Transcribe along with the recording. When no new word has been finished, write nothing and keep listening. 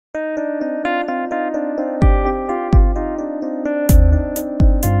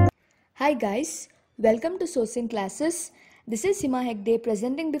Hi guys, welcome to Sosin classes. This is Hima Hegde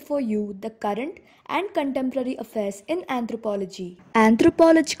presenting before you the current and contemporary affairs in anthropology.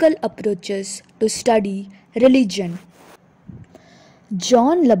 Anthropological approaches to study religion.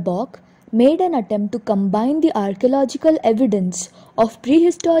 John Lubbock made an attempt to combine the archaeological evidence of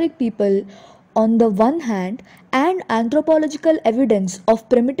prehistoric people on the one hand and anthropological evidence of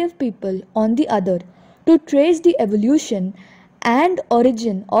primitive people on the other to trace the evolution and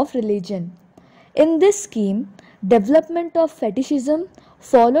origin of religion. In this scheme, development of fetishism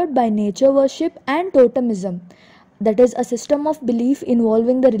followed by nature worship and totemism, that is a system of belief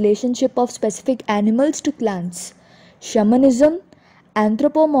involving the relationship of specific animals to clans, shamanism,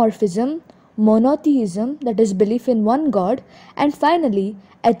 anthropomorphism, monotheism, that is belief in one god, and finally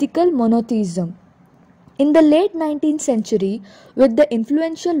ethical monotheism. In the late 19th century, with the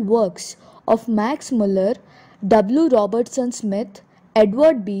influential works of Max Muller, W. Robertson Smith,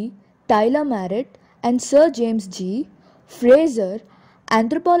 Edward B. Tyler Merritt, and Sir James G. Fraser,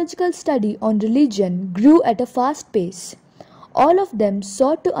 anthropological study on religion grew at a fast pace. All of them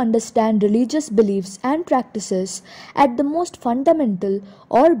sought to understand religious beliefs and practices at the most fundamental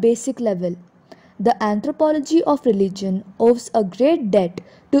or basic level. The anthropology of religion owes a great debt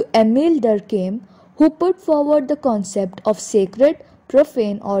to Emile Durkheim, who put forward the concept of sacred,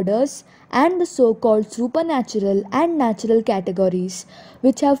 profane orders and the so-called supernatural and natural categories,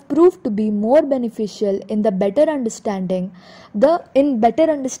 which have proved to be more beneficial in better understanding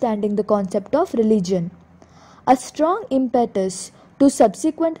the concept of religion. A strong impetus to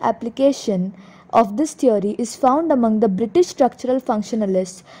subsequent application of this theory is found among the British structural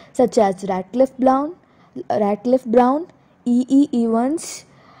functionalists such as Radcliffe Brown, E. Evans,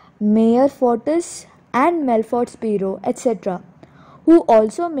 Mayer Fortis, and Melfort Spiro, etc., who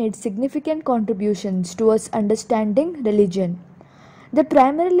also made significant contributions towards understanding religion. They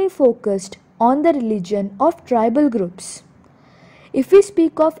primarily focused on the religion of tribal groups. If we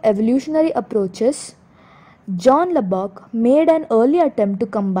speak of evolutionary approaches, John Lubbock made an early attempt to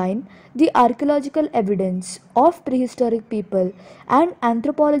combine the archaeological evidence of prehistoric people and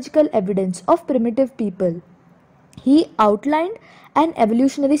anthropological evidence of primitive people. He outlined an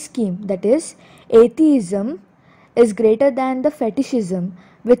evolutionary scheme, that is, atheism is greater than the fetishism,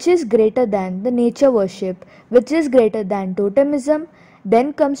 which is greater than the nature worship, which is greater than totemism,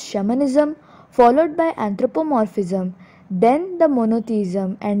 then comes shamanism, followed by anthropomorphism, then the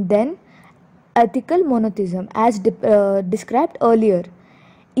monotheism, and then ethical monotheism as described earlier.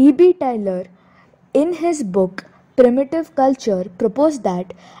 E.B. Tylor, in his book Primitive Culture, proposed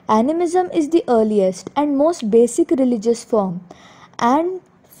that animism is the earliest and most basic religious form, and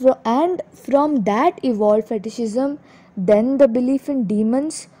from that evolved fetishism, then the belief in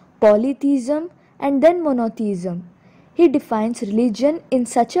demons, polytheism, and then monotheism. He defines religion in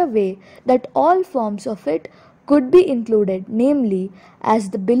such a way that all forms of it could be included, namely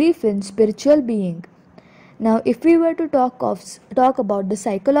as the belief in spiritual being. Now, if we were to talk about the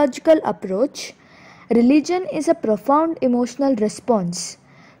psychological approach, religion is a profound emotional response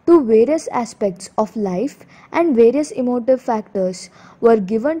to various aspects of life, and various emotive factors were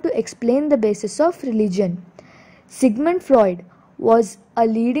given to explain the basis of religion. Sigmund Freud was a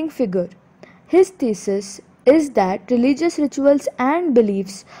leading figure. His thesis is that religious rituals and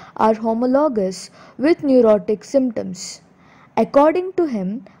beliefs are homologous with neurotic symptoms. According to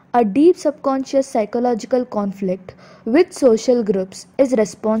him, a deep subconscious psychological conflict with social groups is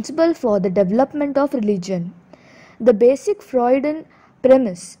responsible for the development of religion. The basic Freudian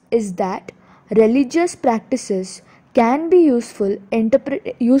premise is that religious practices can be usefully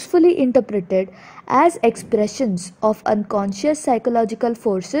interpreted as expressions of unconscious psychological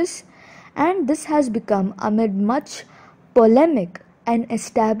forces, and this has become, amid much polemic, an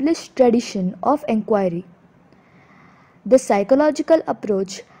established tradition of inquiry. The psychological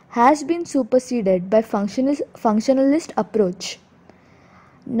approach has been superseded by functionalist approach.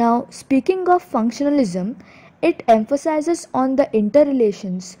 Now, speaking of functionalism, it emphasizes on the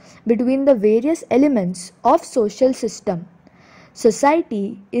interrelations between the various elements of social system.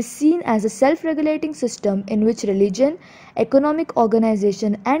 Society is seen as a self-regulating system in which religion, economic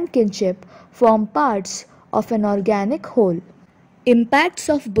organization, and kinship form parts of an organic whole. Impacts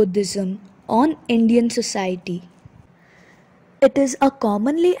of Buddhism on Indian society. It is a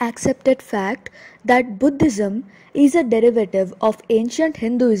commonly accepted fact that Buddhism is a derivative of ancient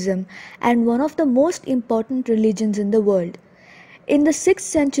Hinduism and one of the most important religions in the world. In the 6th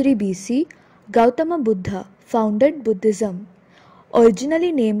century BC, Gautama Buddha founded Buddhism.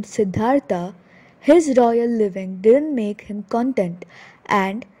 Originally named Siddhartha, his royal living didn't make him content,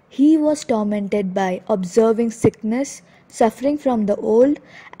 and he was tormented by observing sickness, suffering from the old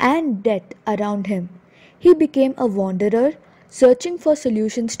and death around him. He became a wanderer, searching for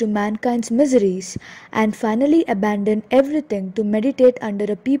solutions to mankind's miseries, and finally abandoned everything to meditate under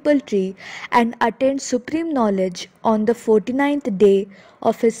a peepal tree and attained supreme knowledge on the 49th day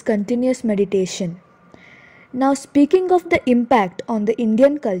of his continuous meditation. Now, speaking of the impact on the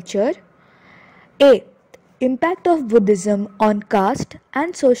Indian culture, A. Impact of Buddhism on caste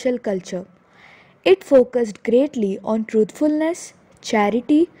and social culture. It focused greatly on truthfulness,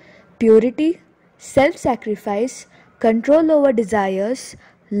 charity, purity, self sacrifice, control over desires,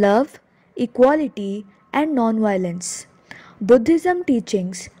 love, equality, and non-violence. Buddhism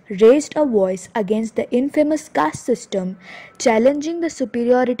teachings raised a voice against the infamous caste system, challenging the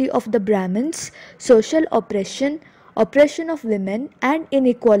superiority of the Brahmins, social oppression, oppression of women, and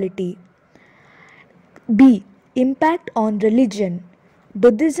inequality. B. Impact on religion.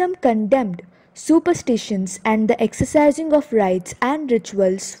 Buddhism condemned superstitions and the exercising of rites and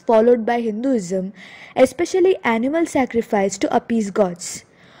rituals followed by Hinduism, especially animal sacrifice to appease gods.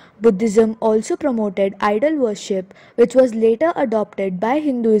 Buddhism also promoted idol worship, which was later adopted by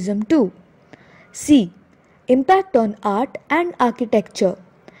Hinduism too. C. Impact on art and architecture.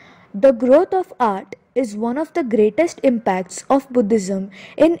 The growth of art is one of the greatest impacts of Buddhism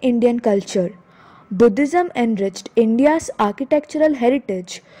in Indian culture. Buddhism enriched India's architectural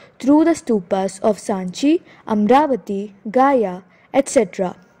heritage through the stupas of Sanchi, Amravati, Gaya,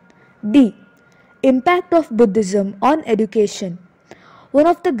 etc. D. Impact of Buddhism on education. One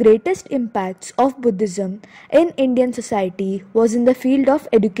of the greatest impacts of Buddhism in Indian society was in the field of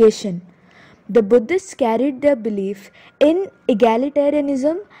education. The Buddhists carried their belief in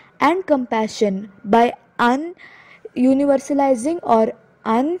egalitarianism and compassion by universalizing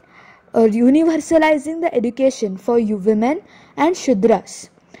the education for women and Shudras.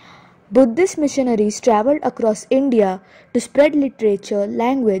 Buddhist missionaries traveled across India to spread literature,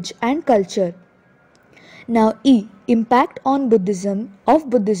 language, and culture. Now, E. Impact on Buddhism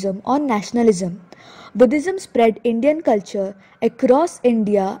on nationalism. Buddhism spread Indian culture across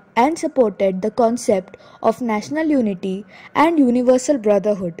India and supported the concept of national unity and universal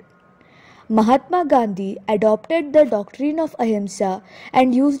brotherhood. Mahatma Gandhi adopted the doctrine of ahimsa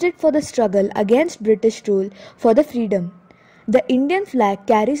and used it for the struggle against British rule for the freedom. The Indian flag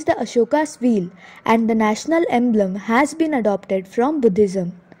carries the Ashoka's wheel, and the national emblem has been adopted from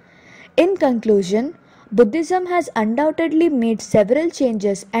Buddhism. In conclusion, Buddhism has undoubtedly made several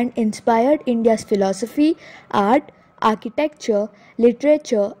changes and inspired India's philosophy, art, architecture,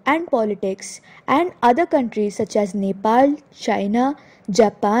 literature, and politics, and other countries such as Nepal, China,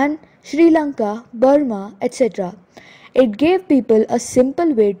 Japan, Sri Lanka, Burma, etc. It gave people a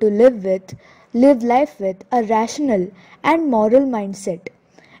simple way to live life with a rational and moral mindset.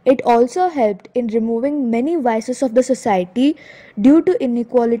 It also helped in removing many vices of the society due to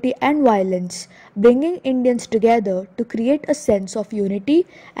inequality and violence, bringing Indians together to create a sense of unity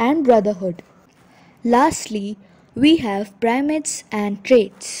and brotherhood. Lastly, we have primates and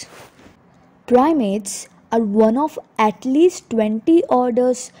traits. Primates are one of at least 20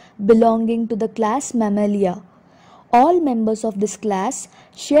 orders belonging to the class Mammalia. All members of this class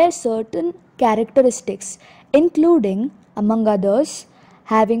share certain characteristics, including, among others,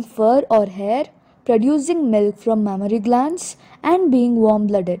 having fur or hair, producing milk from mammary glands, and being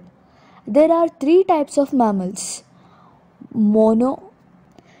warm-blooded. There are three types of mammals: monotremes,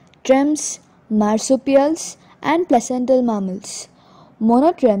 marsupials, and placental mammals.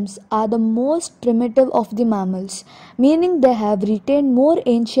 Monotremes are the most primitive of the mammals, meaning they have retained more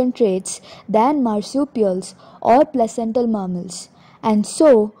ancient traits than marsupials or placental mammals, and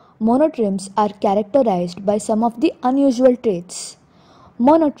so monotremes are characterized by some of the unusual traits.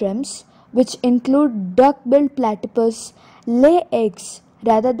 Monotremes, which include duck-billed platypus, lay eggs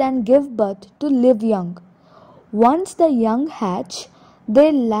rather than give birth to live young. Once the young hatch,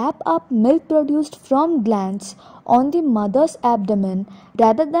 they lap up milk produced from glands on the mother's abdomen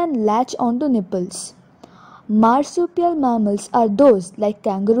rather than latch onto nipples. Marsupial mammals are those like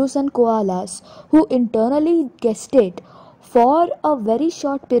kangaroos and koalas who internally gestate for a very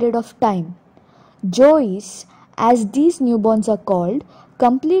short period of time. Joeys, as these newborns are called,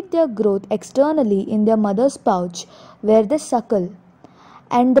 complete their growth externally in their mother's pouch where they suckle.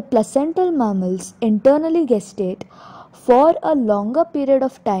 And the placental mammals internally gestate for a longer period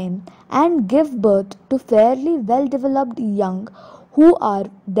of time and give birth to fairly well-developed young who are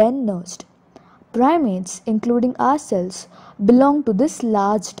then nursed. Primates, including ourselves, belong to the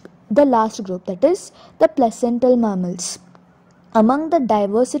last group, that is, the placental mammals. Among the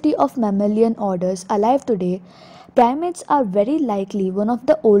diversity of mammalian orders alive today, primates are very likely one of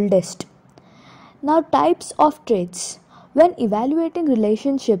the oldest. Now, types of traits. When evaluating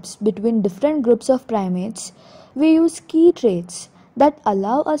relationships between different groups of primates, we use key traits that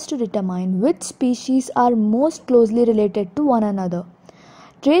allow us to determine which species are most closely related to one another.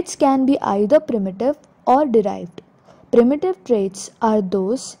 Traits can be either primitive or derived. Primitive traits are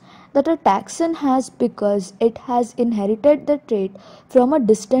those that a taxon has because it has inherited the trait from a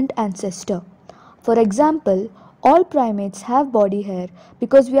distant ancestor. For example, all primates have body hair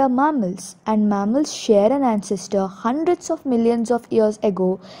because we are mammals, and mammals share an ancestor hundreds of millions of years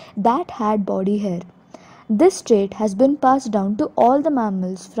ago that had body hair. This trait has been passed down to all the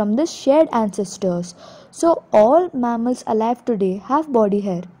mammals from the shared ancestors, so all mammals alive today have body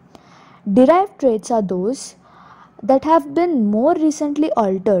hair. Derived traits are those that have been more recently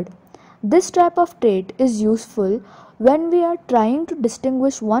altered. This type of trait is useful when we are trying to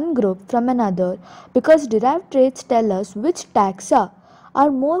distinguish one group from another because derived traits tell us which taxa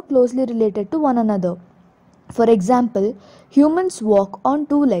are more closely related to one another. For example, humans walk on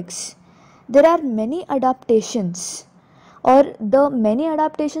two legs. There are many adaptations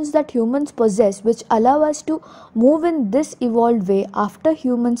that humans possess which allow us to move in this evolved way after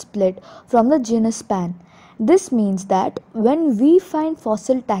humans split from the genus Pan. This means that when we find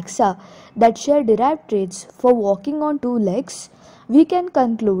fossil taxa that share derived traits for walking on two legs, we can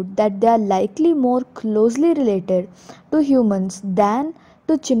conclude that they are likely more closely related to humans than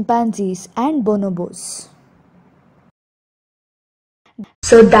to chimpanzees and bonobos.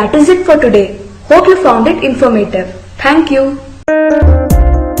 So that is it for today. Hope you found it informative. Thank you.